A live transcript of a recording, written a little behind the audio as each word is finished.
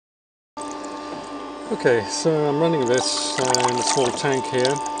Okay, so I'm running this in a small tank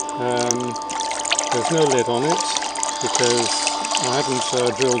here. There's no lid on it because I haven't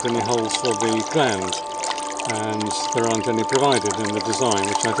drilled any holes for the gland, and there aren't any provided in the design,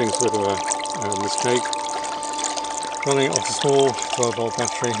 which I think is a bit of a mistake. Running it off a small 12-volt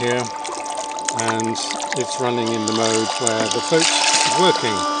battery here, and it's running in the mode where the float is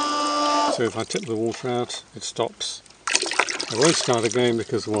working. So if I tip the water out, it stops. I won't start again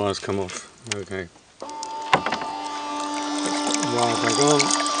because the wires come off. Okay. Wire back on,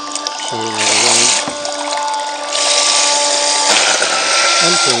 show you where they're running.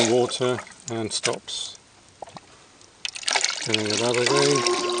 Emptying water and stops. Turning it out again.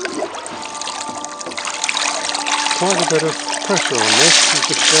 Quite a bit of pressure on this, I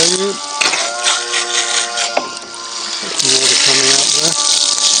can show you. Some water coming out there.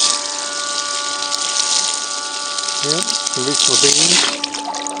 Yep, release my beam.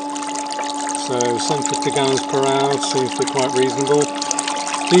 So some 50 gallons per hour seems to be quite reasonable.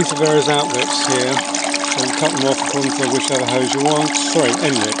 These are various outlets here, so you cut them off according to whichever hose you want. Sorry,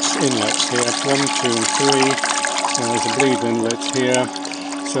 inlets here, 1, 2 and 3. There's a bleed inlet here,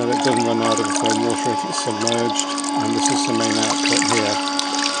 so that it doesn't run out of water if it's submerged, and this is the main outlet here.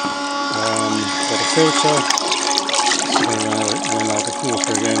 Got a filter, so it run out of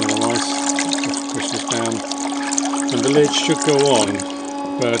water again otherwise. Just push this down, and the lid should go on.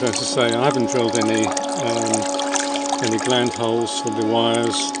 But as I say, I haven't drilled any gland holes for the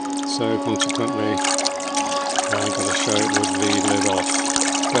wires, so consequently I've got to show it with the lid off.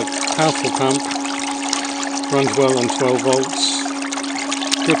 But powerful pump, runs well on 12 volts,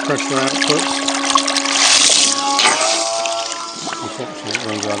 good pressure output. Unfortunately it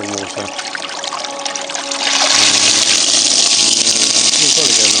runs out of water. You can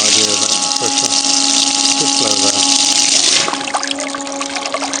probably get an idea about the pressure, just below there.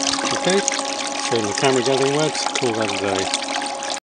 Okay, so the camera getting wet, call that a day.